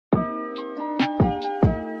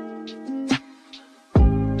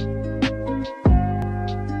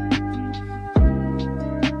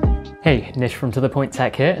Hey, Nish from To The Point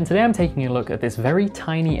Tech here, and today I'm taking a look at this very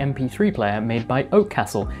tiny MP3 player made by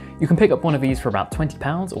Oakcastle. You can pick up one of these for about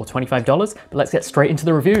 £20 or $25, but let's get straight into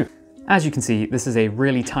the review. As you can see, this is a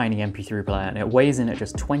really tiny MP3 player and it weighs in at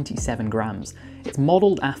just 27 grams. It's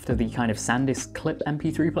modelled after the kind of SanDisk clip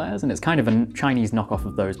MP3 players, and it's kind of a Chinese knockoff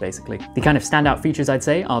of those basically. The kind of standout features I'd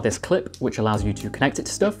say are this clip, which allows you to connect it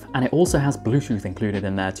to stuff, and it also has Bluetooth included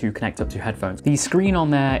in there to connect up to headphones. The screen on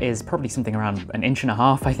there is probably something around 1.5 inches,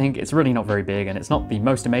 I think. It's really not very big and it's not the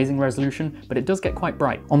most amazing resolution, but it does get quite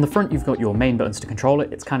bright. On the front you've got your main buttons to control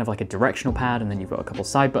it. It's kind of like a directional pad, and then you've got a couple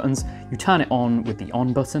side buttons. You turn it on with the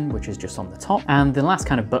on button, which is just on the top, and the last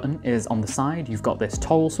kind of button is on the side. You've got this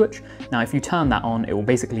toggle switch. Now if you turn that on, it will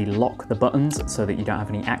basically lock the buttons so that you don't have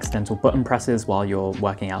any accidental button presses while you're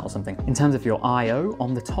working out or something. In terms of your I/O,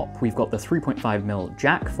 on the top we've got the 3.5mm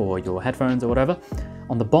jack for your headphones or whatever.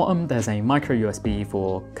 On the bottom there's a micro USB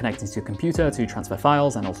for connecting to your computer to transfer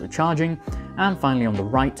files and also charging. And finally on the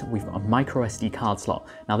right we've got a micro SD card slot.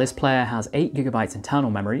 Now this player has 8GB internal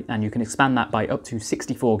memory, and you can expand that by up to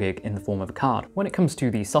 64GB in the form of a card. When it comes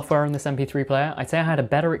to the software on this MP3 player, I'd say I had a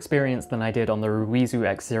better experience than I did on the Ruizu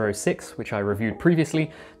X06, which I reviewed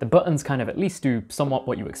previously. The buttons kind of at least do somewhat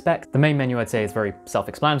what you expect. The main menu I'd say is very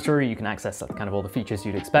self-explanatory. You can access kind of all the features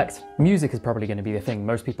you'd expect. Music is probably going to be the thing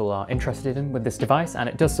most people are interested in with this device, and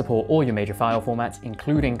it does support all your major file formats,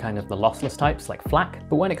 including kind of the lossless types like FLAC.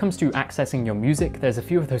 But when it comes to accessing your music, there's a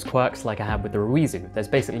few of those quirks like I had with the Ruizu. There's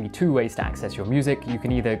basically two ways to access your music. You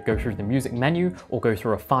can either go through the music menu or go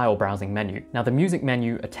through a file browsing menu. Now the music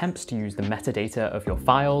menu attempts to use the metadata of your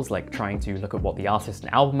files, like trying to look at what the artist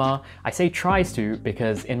and album are. I say tries to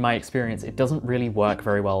because in my experience it doesn't really work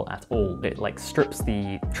very well at all. It like strips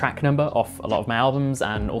the track number off a lot of my albums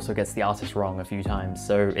and also gets the artist wrong a few times,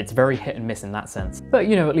 so it's very hit and miss in that sense. But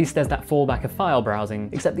you know, at least there's that fallback of file browsing,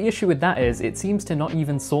 except the issue with that is it seems to not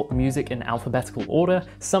even sort the music in alphabetical order.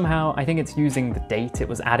 Somehow I think it's using the date it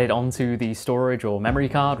was added onto the storage or memory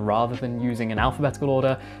card rather than using an alphabetical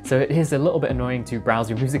order, so it is a little bit annoying to browse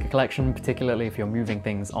your music collection, particularly if you're moving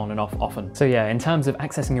things on and off often. So yeah, in terms of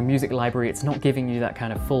accessing your music library, it's not giving you that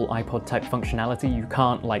kind of full iPod type functionality. You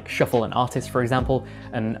can't like shuffle an artist, for example,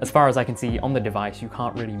 and as far as I can see on the device you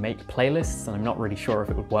can't really make playlists, and I'm not really sure if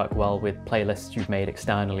it would work well with playlists you've made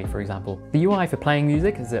externally, for example. The UI for playing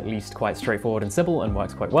music is at least quite straightforward and simple and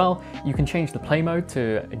works quite well. You can change the play mode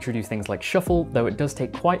to introduce things like shuffle, though it does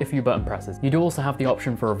take quite a few button presses. You do also have the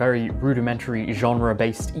option for a very rudimentary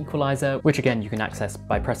genre-based equalizer, which again you can access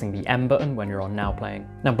by pressing the M button when you're on Now Playing.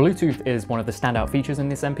 Now Bluetooth is one of the standout features in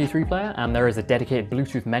this MP3 player, and there is a dedicated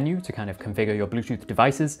Bluetooth menu to kind of configure your Bluetooth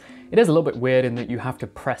devices. It is a little bit weird in that you have to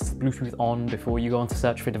press Bluetooth on before you go on to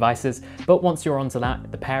search for devices, but once you're onto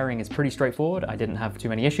that, the pairing is pretty straightforward. I didn't have too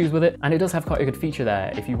many issues with it, and it does have quite a good feature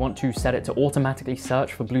there. If you want to set it to automatically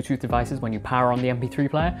search for Bluetooth devices when you power on the MP3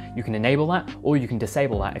 player, you can enable that, or you can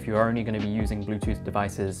disable that if you're only going to be using Bluetooth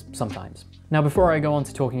devices sometimes. Now before I go on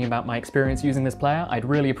to talking about my experience using this player, I'd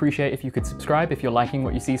really appreciate if you could subscribe if you're liking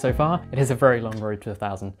what you see so far. It is a very long road to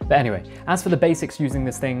 1,000. But anyway, as for the basics using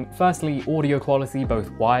this thing, firstly, audio quality, both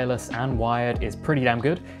wireless and wired, is pretty damn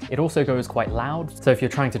good. It also goes quite loud, so if you're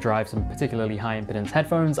trying to drive some particularly high impedance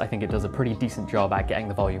headphones, I think it does a pretty decent job at getting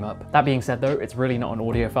the volume up. That being said though, it's really not an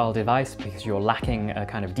audiophile device because you're lacking a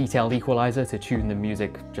kind of detailed equalizer to tune the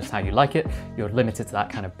music just how you like it. You're limited to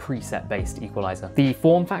that kind of preset based equalizer. The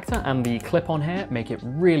form factor and the clip on here make it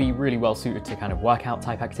really well suited to kind of workout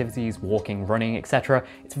type activities, walking, running, etc.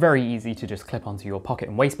 It's very easy to just clip onto your pocket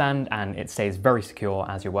and waistband, and it stays very secure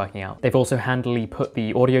as you're working out. They've also handily put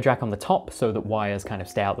the audio jack on the top so that wires kind of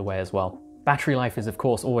stay out the way as well. Battery life is of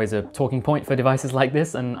course always a talking point for devices like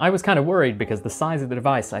this, and I was kind of worried because the size of the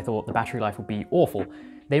device, I thought the battery life would be awful.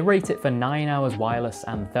 They rate it for 9 hours wireless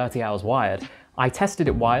and 30 hours wired. I tested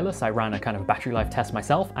it wireless, I ran a kind of battery life test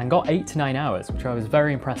myself and got 8 to 9 hours, which I was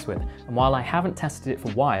very impressed with. And while I haven't tested it for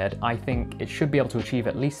wired, I think it should be able to achieve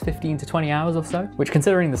at least 15 to 20 hours or so, which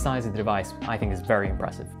considering the size of the device, I think is very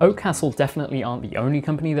impressive. Oakcastle definitely aren't the only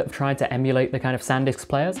company that have tried to emulate the kind of SanDisk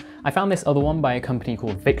players. I found this other one by a company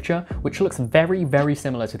called Victure, which looks very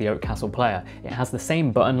similar to the Oakcastle player. It has the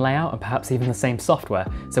same button layout and perhaps even the same software.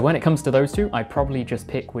 So when it comes to those two, I'd probably just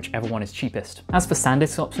pick whichever one is cheapest. As for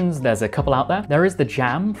SanDisk options, there's a couple out there. There is the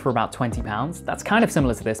Jam for about £20. That's kind of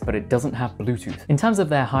similar to this, but it doesn't have Bluetooth. In terms of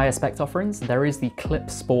their higher spec offerings, there is the Clip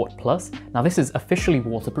Sport Plus. Now this is officially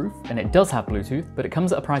waterproof and it does have Bluetooth, but it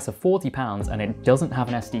comes at a price of £40 and it doesn't have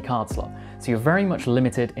an SD card slot. So you're very much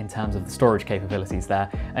limited in terms of the storage capabilities there.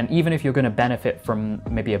 And even if you're going to benefit from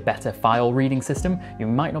maybe a better file reading system, you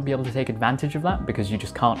might not be able to take advantage of that because you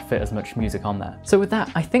just can't fit as much music on there. So with that,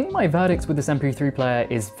 I think my verdict with this MP3 player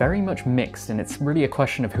is very much mixed, and it's really a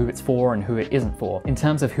question of who it's for and who it isn't for. In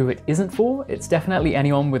terms of who it isn't for, it's definitely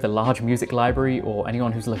anyone with a large music library or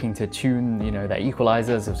anyone who's looking to tune, you know, their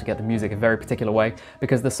equalizers or to get the music a very particular way,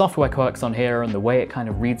 because the software quirks on here and the way it kind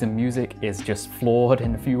of reads in music is just flawed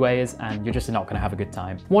in a few ways, and you're just not going to have a good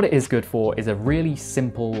time. What it is good for is a really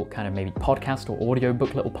simple kind of maybe podcast or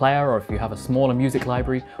audiobook little player, or if you have a smaller music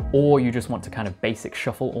library, or you just want to kind of basic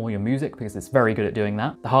shuffle all your music, because it's very good at doing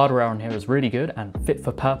that. The hardware on here is really good and fit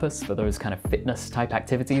for purpose for those kind of fitness type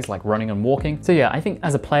activities like running and walking. So yeah, I think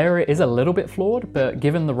as a player it is a little bit flawed, but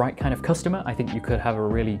given the right kind of customer, I think you could have a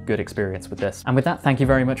really good experience with this. And with that, thank you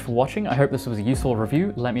very much for watching. I hope this was a useful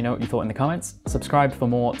review. Let me know what you thought in the comments. Subscribe for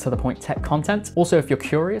more To The Point tech content. Also, if you're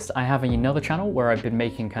curious, I have another channel where I've been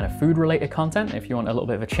making kind of food related content. If you want a little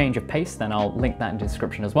bit of a change of pace, then I'll link that in the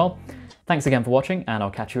description as well. Thanks again for watching, and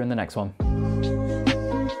I'll catch you in the next one.